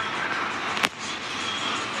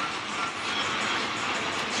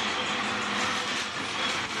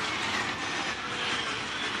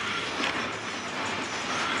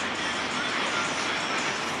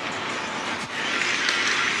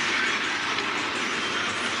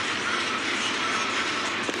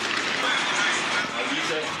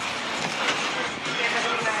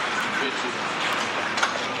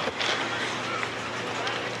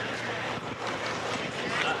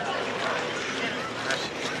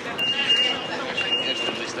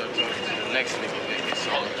 Next nigga,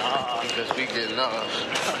 so because we getting off.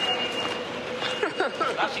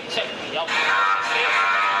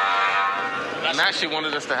 Now she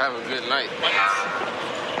wanted us to have a good night,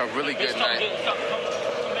 a really good night.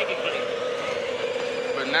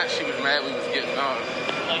 But now she was mad we was getting off.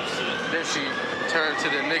 Then she turned to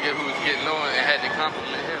the nigga who was getting on and had to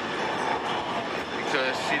compliment him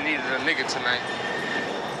because she needed a nigga tonight.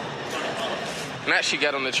 Now she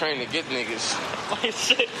got on the train to get niggas. Like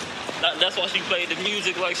shit. That's why she played the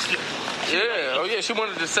music like shit. Yeah, oh yeah, she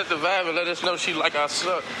wanted to set the vibe and let us know she like our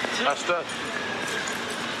stuff.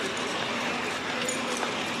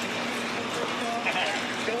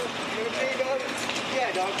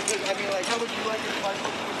 Yeah, dog, because, I mean, like, how would you like it if I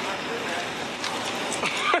put my foot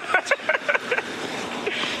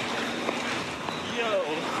Yo.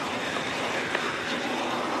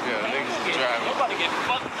 Yeah, niggas is driving. Nobody get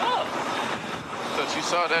fucked up. So you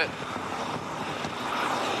saw that?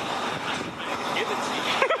 Give it to you.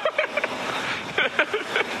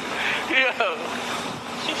 Yo.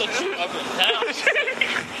 She looks you up and down.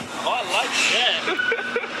 Oh, I like that.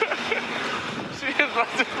 She was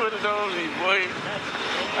about to put it on me, boy.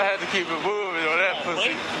 I had to keep it moving on that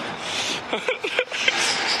pussy.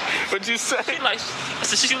 What'd you say? She like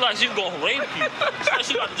she gonna rape you.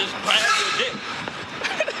 She about to just grab your dick.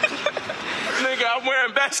 Nigga, I'm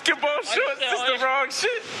wearing basketball shorts. This is the wrong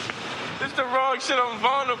shit. This is the wrong shit. I'm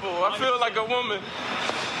vulnerable. I feel like a woman.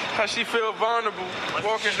 How she feel vulnerable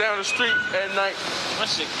walking down the street at night. That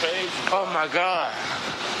shit crazy. Oh my God.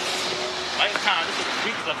 Right time, this is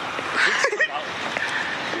weeks of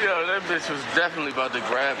Yo, that bitch was definitely about to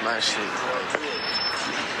grab my shit.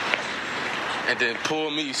 And then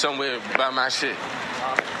pull me somewhere by my shit.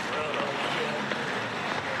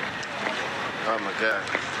 Oh my God.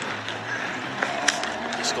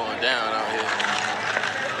 It's going down out here.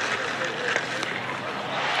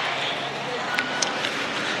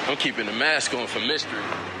 I'm keeping the mask on for mystery.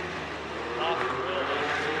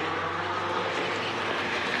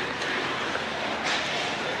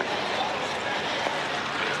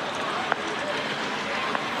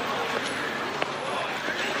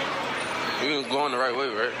 going the right way,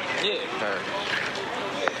 right? Yeah.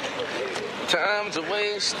 Time's a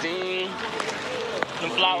wasting. Them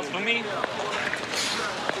flowers for me.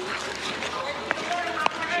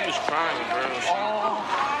 She was crying, bro.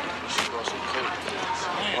 She brought some cake.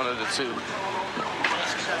 One of the two.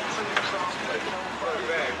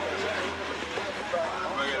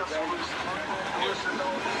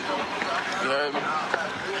 You heard me?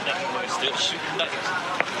 Still shooting nuggets.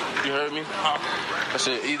 You heard me? Huh? I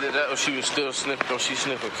said either that or she was still sniffing, or she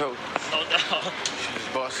sniffing coke. No doubt. She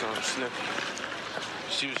just bought some sniffing.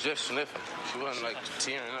 She was just sniffing. She wasn't like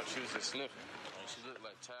tearing up. She was just sniffing. She looked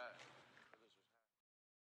like tired.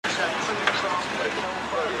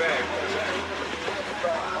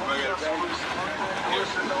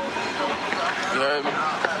 You heard me?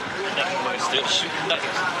 Still shooting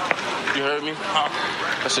nuggets. You heard me? Huh?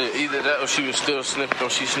 I said either that or she was still sniffing, or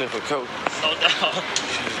she sniffing coke. No doubt.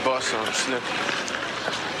 She just bought some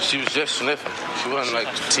sniffing. She was just sniffing. She wasn't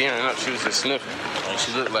like tearing up. She was just sniffing.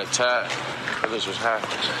 She looked like tired. Others was high.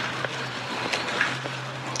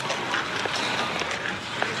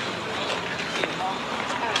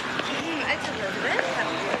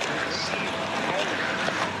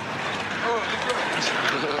 It's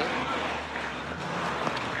Elizabeth.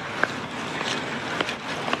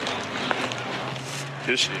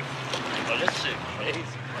 This shit. Bro, this shit crazy.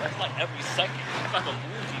 That's like every second. It's like a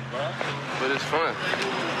movie, bro. But it's fun.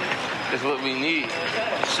 It's what we need.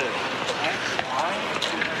 Shit.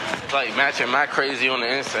 It's like matching my crazy on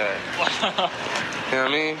the inside. You know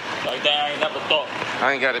what I mean? Like that, I ain't never thought.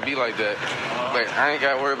 I ain't gotta be like that. Like, I ain't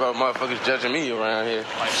gotta worry about motherfuckers judging me around here.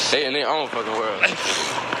 They in their own fucking world.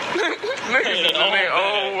 Niggas in their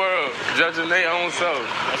own world. Judging their own self.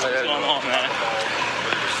 That's what's going on, man.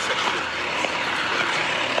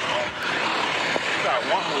 You got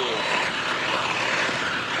one wheel.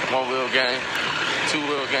 One wheel gang. Two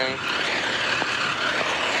wheel gang.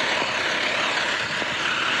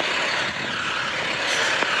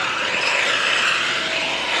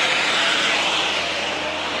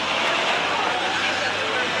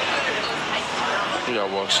 You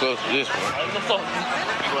gotta walk slow through this one.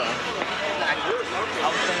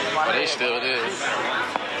 But they still there.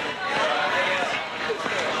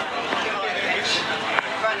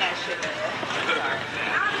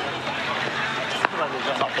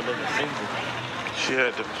 She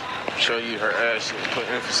had to show you her ass and put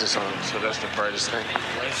emphasis on it, so that's the brightest thing.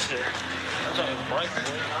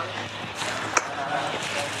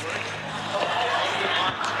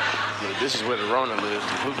 Yeah, this is where the Rondo lives,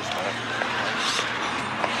 the hookah spot.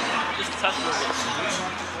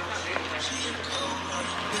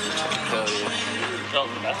 Hell yeah. Oh,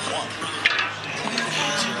 that's one.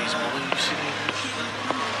 See these boys, you see these?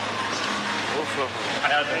 Both of them. I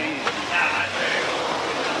have to eat.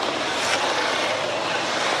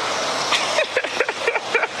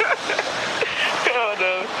 Hell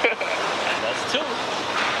no. That's two.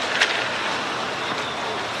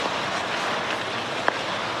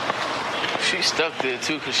 She stuck there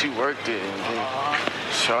too because she worked there. And then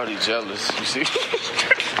Shawty jealous, you see?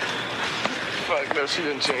 Fuck no, she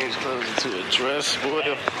didn't change clothes into a dress,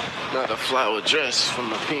 whatever. Not a flower dress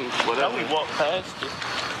from a pink, whatever. Now we walk past it.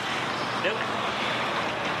 Yep.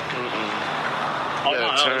 Oh, Yeah,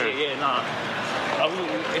 no, turn. yeah, nah.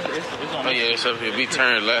 It's on Oh yeah, it's up here. We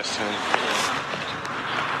turned last time.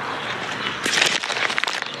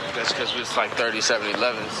 That's because it's like 30,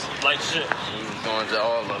 7-Elevens. like shit. We was going to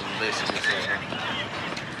all of them, basically.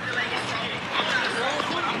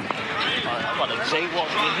 Alright, I'm about to jaywalk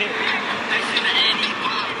in here.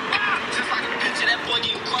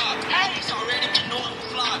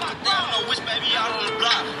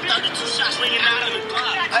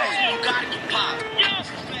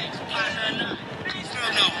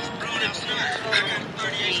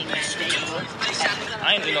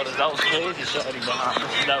 I didn't know that was crazy shorty behind me.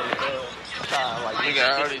 That was like Nigga, I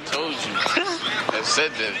already told you. I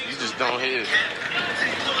said that. You just don't hear it.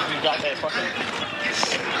 you got that fucking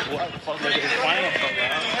what the fuck nigga is playing from,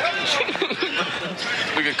 man?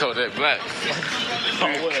 We can call that black. We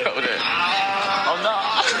can call that. Oh no.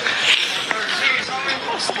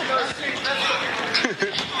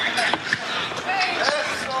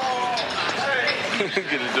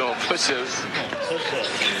 Get it doing push-ups.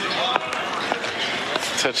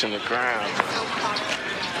 Touching the ground.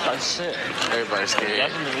 That's shit. Everybody's scared.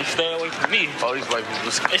 Definitely stay away from me. All these white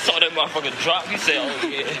people scared. They saw that motherfucker drop. He said, oh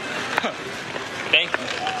yeah. Thank you.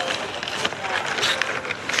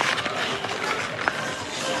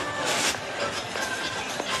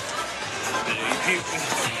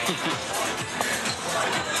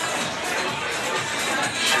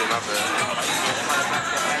 Shit, my bad.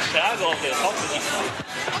 Shit, I go up there and talk to them.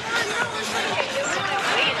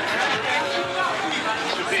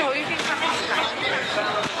 So you can come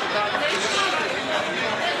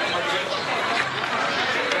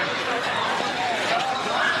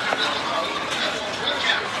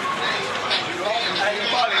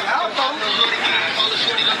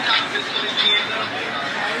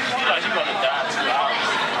Like you about to die in 2 hours.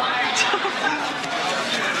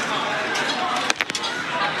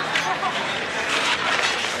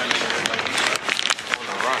 On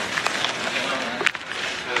the run.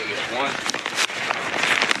 Really get one.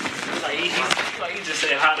 Like he just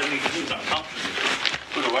said hi to me because he was uncomfortable.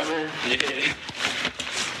 Who, the white man? Yeah.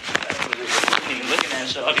 He looking at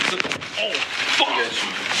you. He took him. Oh, fuck. Look at you.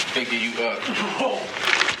 Thinking you up. Oh,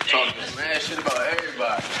 Talking mad shit about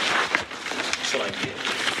everybody. so like, yeah.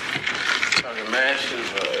 Talking mad shit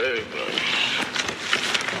about everybody.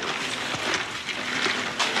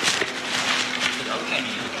 Okay.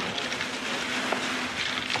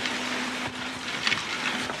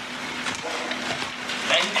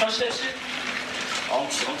 Man, you touch that shit? I'll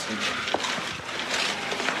see one time.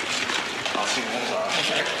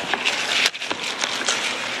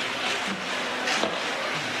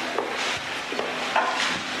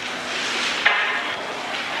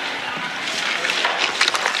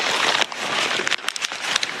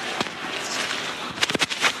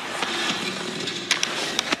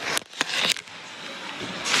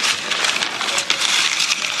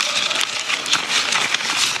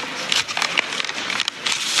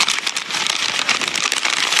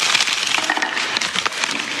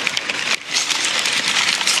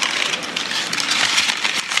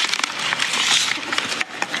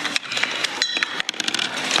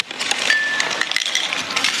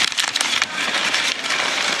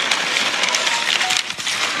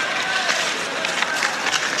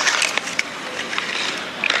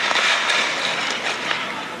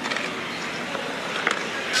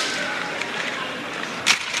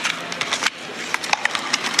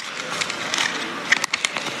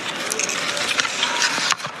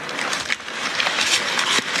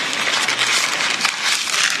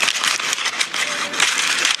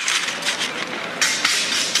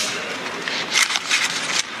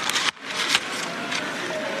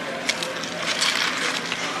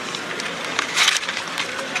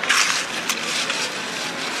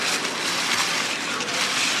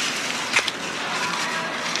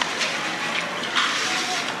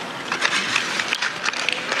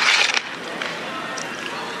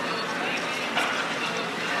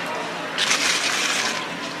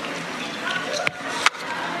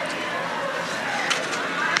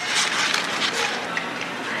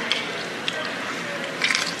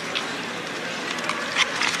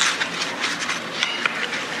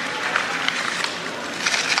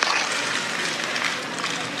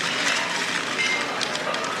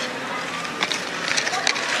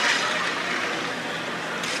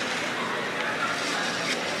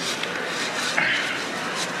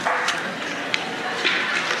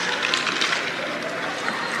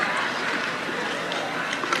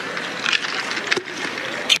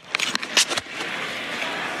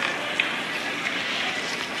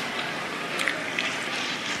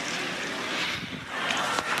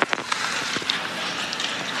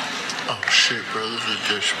 Shit, bro, this is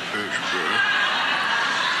just a bitch, bro.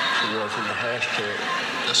 She left in the hashtag.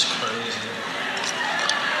 That's crazy.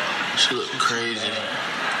 She look crazy.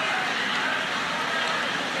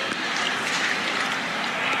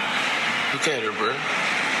 Look at her, bro.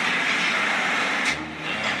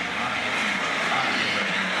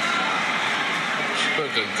 She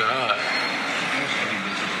look a god.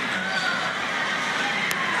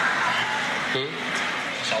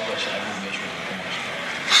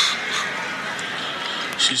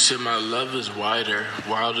 She said, my love is wider,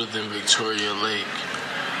 wilder than Victoria Lake.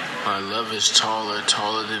 My love is taller,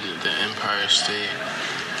 taller than the Empire State.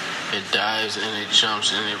 It dives and it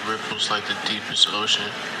jumps and it ripples like the deepest ocean.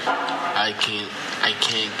 I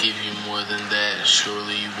can't give you more than that.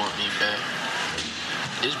 Surely you want me back.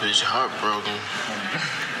 This bitch heartbroken.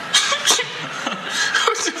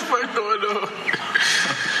 What the fuck going on?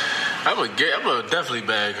 I'm gonna definitely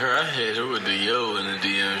bag her. I had her with the yo in the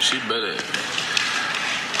DM. She better.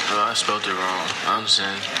 Oh, I spelled it wrong. I'm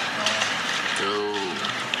saying. Yo.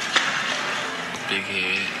 Big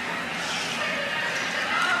head.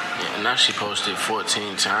 Yeah, now she posted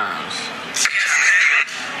 14 times.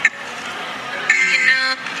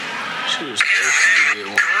 She was thirsty to get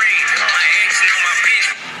one.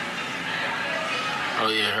 Oh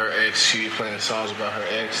yeah, her ex. She was playing songs about her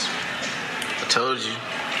ex. I told you.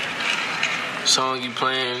 Song you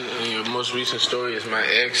playing in your most recent story is my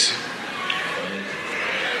ex.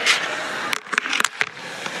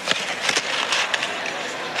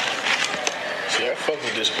 fuck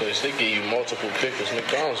with this place. They give you multiple pickles.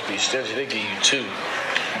 McDonald's be stingy. They give you 2. You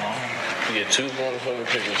get 2 motherfucking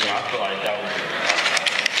pickles. I feel like that was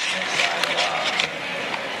inside the line.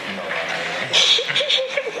 You know what I mean?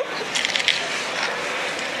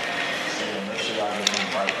 So, make sure y'all get them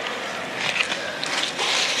right.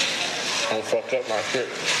 Don't fuck up my trip.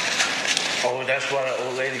 Oh, that's why the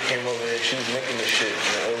old lady came over there. She was making this shit. And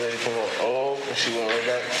the old lady came over. Oh, and she went right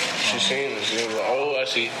back. She seen this. She was like, oh, I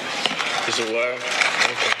see. It's a while.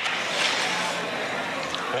 Okay.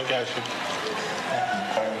 I got you.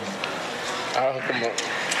 I'll hook him up.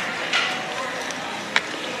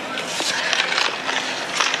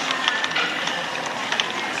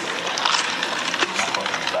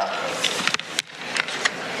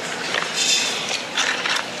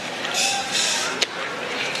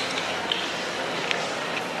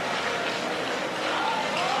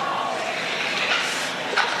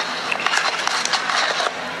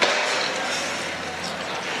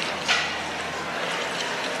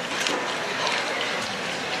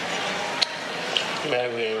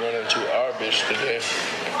 Man, we ain't running into our bitch today.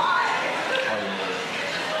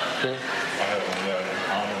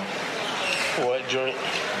 What joint?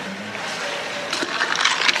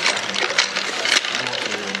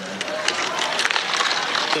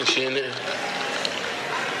 I think she in there.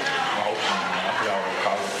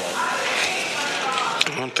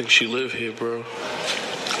 I don't think she live here, bro.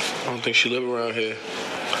 I don't think she live around here.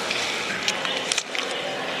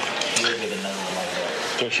 I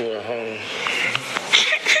think she went home.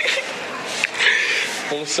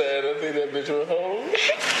 I'm sad. I think that bitch went home.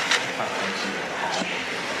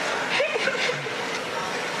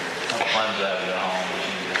 I'm fine to have her home,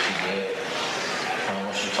 but she's dead.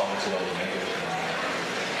 When she talking to those niggas.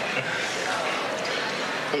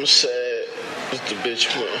 I'm sad. But the bitch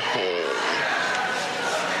went home.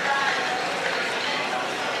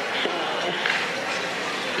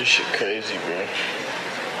 This shit crazy, bro.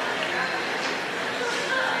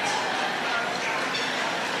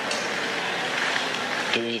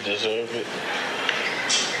 Do we deserve it?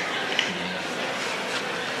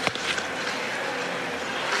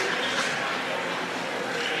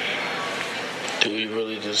 Do we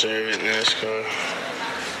really deserve it, NASCAR?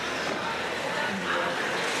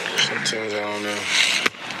 Sometimes I don't know.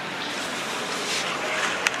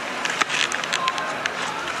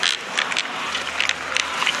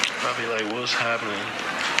 I'll be like, what's happening?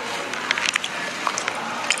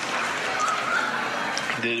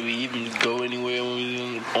 Did we even go anywhere when we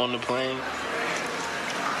was on the plane?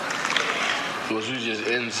 Or was we just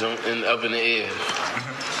up in the air?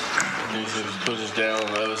 They just put us down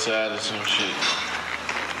on the other side or some shit.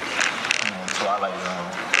 Twilight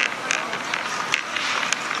Zone.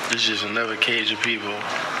 This is just another cage of people.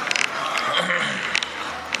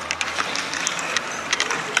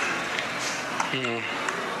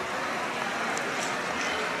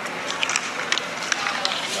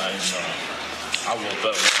 I woke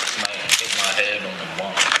up last night and hit my head on the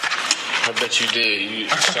bump. I bet you did. You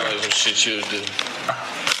sound like some shit you would do. You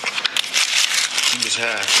was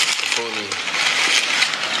high before me.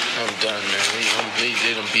 I'm done, man. They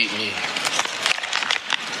done beat me.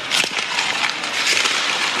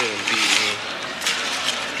 They done beat me.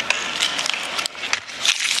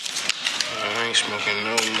 I ain't smoking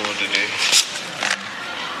no more today.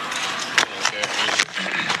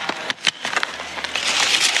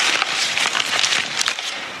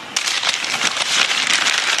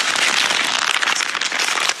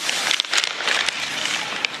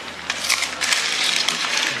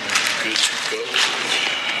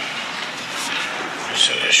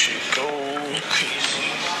 So that shit go crazy.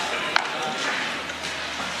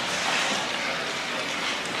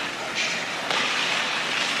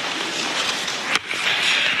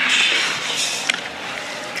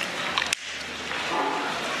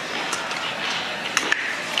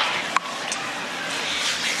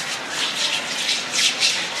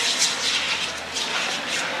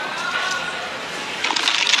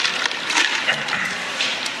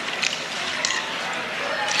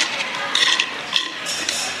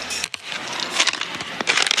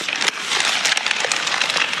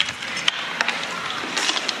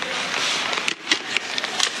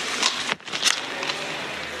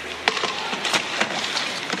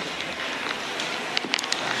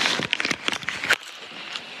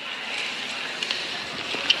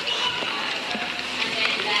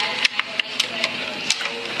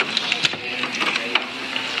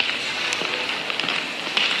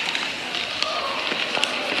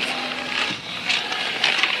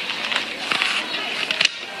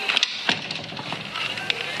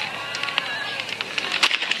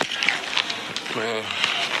 Man,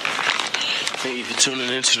 Thank you for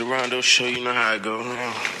tuning into the Rondo Show. You know how it go,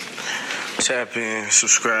 man. Tap in,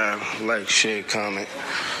 subscribe, like, share, comment.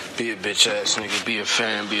 Be a bitch ass nigga. Be a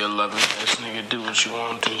fan. Be a loving ass nigga. Do what you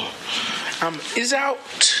want to do. Is out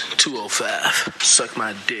 205. Suck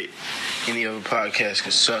my dick. Any other podcast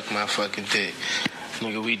can suck my fucking dick.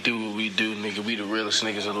 Nigga, we do what we do, nigga. We the realest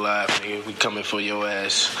niggas alive, nigga. We coming for your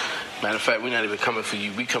ass. Matter of fact, we not even coming for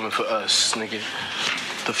you. We coming for us, nigga.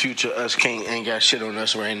 The future us ain't got shit on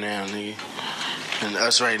us right now, nigga. And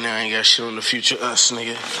us right now ain't got shit on the future us,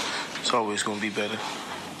 nigga. It's always gonna be better.